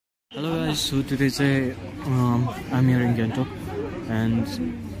Hello guys, so today I'm here in Gangtok and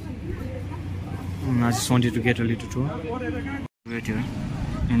I just wanted to get a little tour right here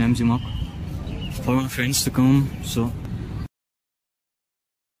in MG Mark for my friends to come. So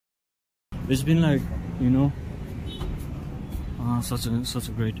it's been like, you know, such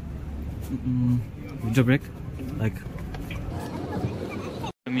a great winter break. Like,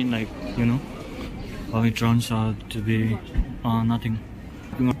 I mean, like, you know, how it turns out to be nothing.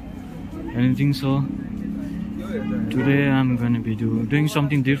 Anything. So today I'm gonna be doing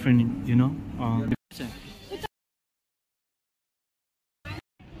something different, you know.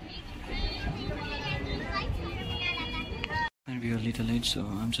 Gonna be a little late, so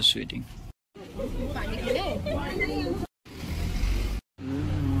I'm just waiting.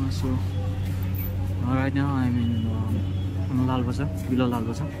 So right now I'm in Lal Bazaar, below Lal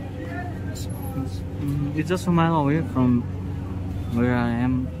Bazaar. It's just a mile away from where I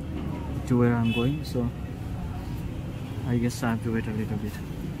am to where I'm going, so I guess I have to wait a little bit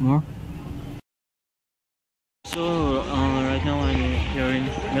more. So right now I'm here in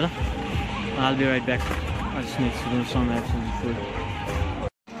Mela. I'll be right back. I just need to do some action food.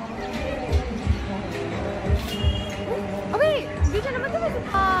 Okay,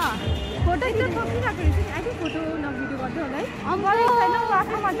 photo I think photo na video garde होला है मलाई छैन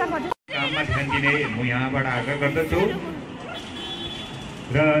आफ्नो मजा गर्दै काममा ध्यान दिने म यहाँबाट आग्रह गर्दछु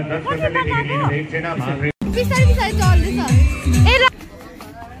र दर्शकहरूले निक्लिनु भएको छैन बिस्तारै चल्दैछ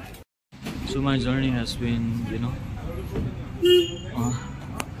So my journey has been, you know,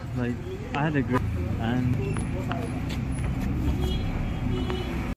 like I had a great and